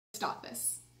post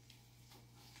office.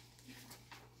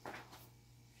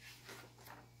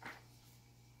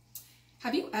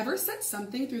 Have you ever sent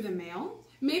something through the mail?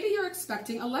 Maybe you're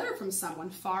expecting a letter from someone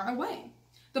far away.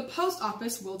 The post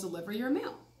office will deliver your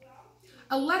mail.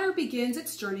 A letter begins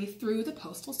its journey through the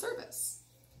postal service,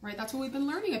 right? That's what we've been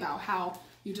learning about, how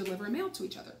you deliver mail to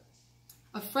each other.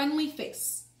 A friendly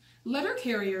face. Letter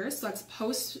carriers, so that's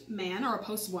postman or a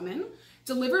postwoman,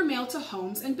 deliver mail to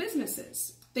homes and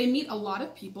businesses. They meet a lot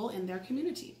of people in their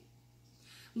community.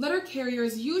 Letter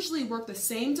carriers usually work the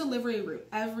same delivery route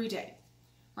every day.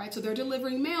 Right, so they're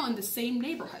delivering mail in the same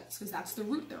neighborhoods because that's the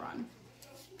route they're on.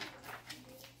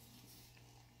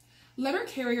 Letter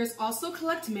carriers also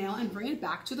collect mail and bring it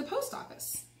back to the post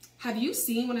office. Have you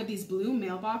seen one of these blue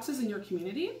mailboxes in your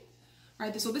community? All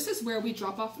right, so this is where we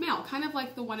drop off mail, kind of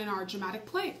like the one in our dramatic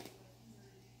play.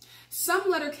 Some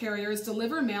letter carriers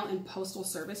deliver mail in postal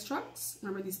service trucks.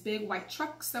 Remember these big white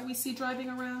trucks that we see driving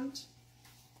around?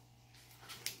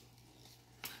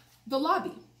 The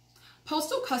lobby.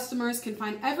 Postal customers can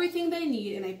find everything they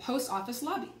need in a post office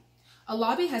lobby. A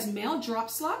lobby has mail drop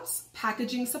slots,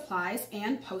 packaging supplies,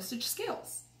 and postage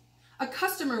scales. A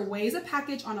customer weighs a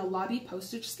package on a lobby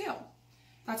postage scale.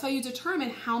 That's how you determine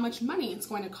how much money it's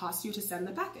going to cost you to send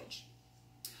the package.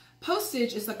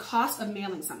 Postage is the cost of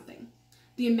mailing something.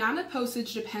 The amount of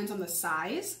postage depends on the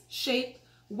size, shape,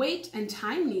 weight, and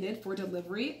time needed for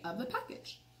delivery of the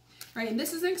package. Right, and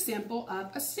this is an example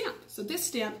of a stamp. So this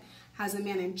stamp has a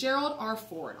man named Gerald R.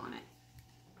 Ford on it.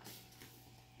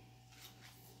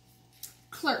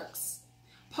 Clerks.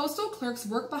 Postal clerks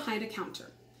work behind a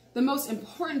counter. The most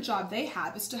important job they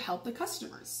have is to help the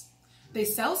customers. They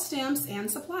sell stamps and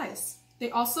supplies.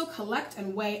 They also collect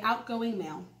and weigh outgoing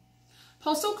mail.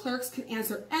 Postal clerks can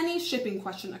answer any shipping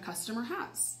question a customer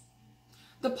has.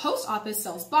 The post office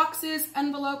sells boxes,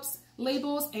 envelopes,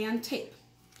 labels, and tape.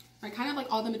 Right, kind of like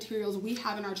all the materials we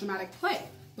have in our dramatic play.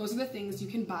 Those are the things you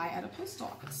can buy at a post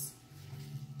office.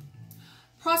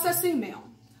 Processing mail.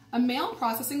 A mail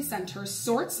processing center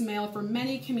sorts mail for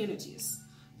many communities.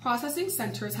 Processing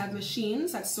centers have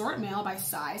machines that sort mail by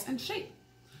size and shape.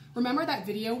 Remember that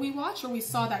video we watched where we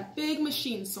saw that big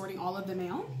machine sorting all of the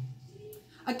mail?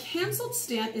 A canceled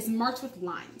stamp is marked with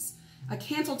lines. A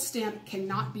canceled stamp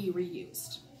cannot be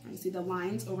reused. You see the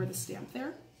lines over the stamp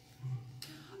there?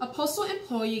 A postal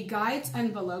employee guides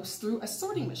envelopes through a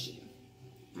sorting machine.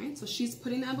 Right, so she's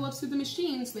putting the envelopes through the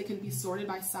machine so they can be sorted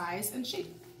by size and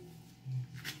shape.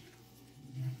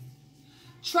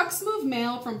 Trucks move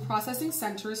mail from processing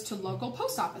centers to local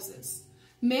post offices.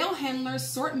 Mail handlers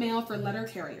sort mail for letter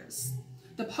carriers.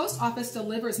 The post office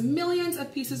delivers millions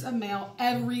of pieces of mail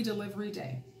every delivery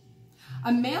day.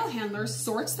 A mail handler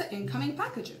sorts the incoming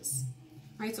packages.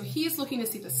 Right, so he's looking to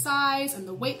see the size and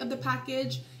the weight of the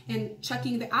package and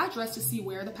checking the address to see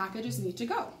where the packages need to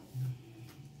go.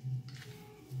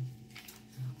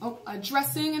 Oh,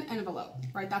 addressing an envelope,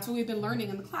 right? That's what we've been learning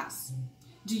in the class.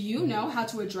 Do you know how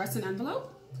to address an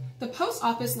envelope? The post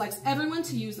office likes everyone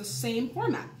to use the same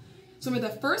format. So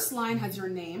remember, the first line has your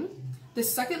name, the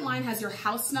second line has your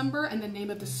house number and the name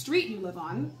of the street you live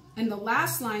on, and the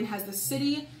last line has the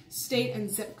city, state, and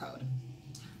zip code.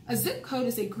 A zip code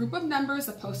is a group of numbers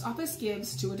the post office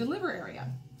gives to a delivery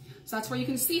area. So that's where you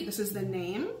can see this is the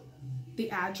name, the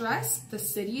address, the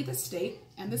city, the state,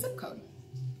 and the zip code.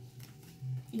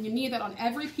 And you need that on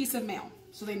every piece of mail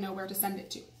so they know where to send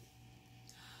it to.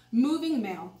 Moving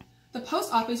mail. The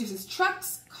post office uses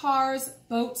trucks, cars,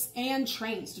 boats, and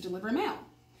trains to deliver mail.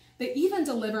 They even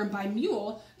deliver by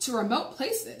mule to remote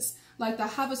places like the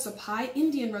Havasupai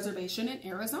Indian Reservation in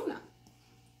Arizona.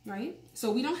 Right?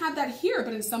 So we don't have that here,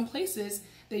 but in some places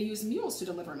they use mules to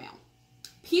deliver mail.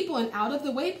 People in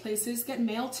out-of-the-way places get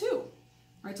mail too.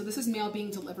 Right? So this is mail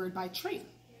being delivered by train.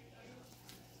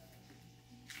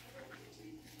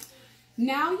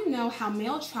 Now you know how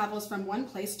mail travels from one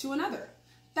place to another.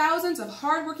 Thousands of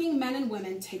hardworking men and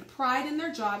women take pride in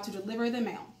their job to deliver the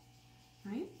mail.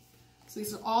 Right? So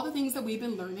these are all the things that we've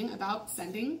been learning about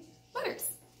sending letters.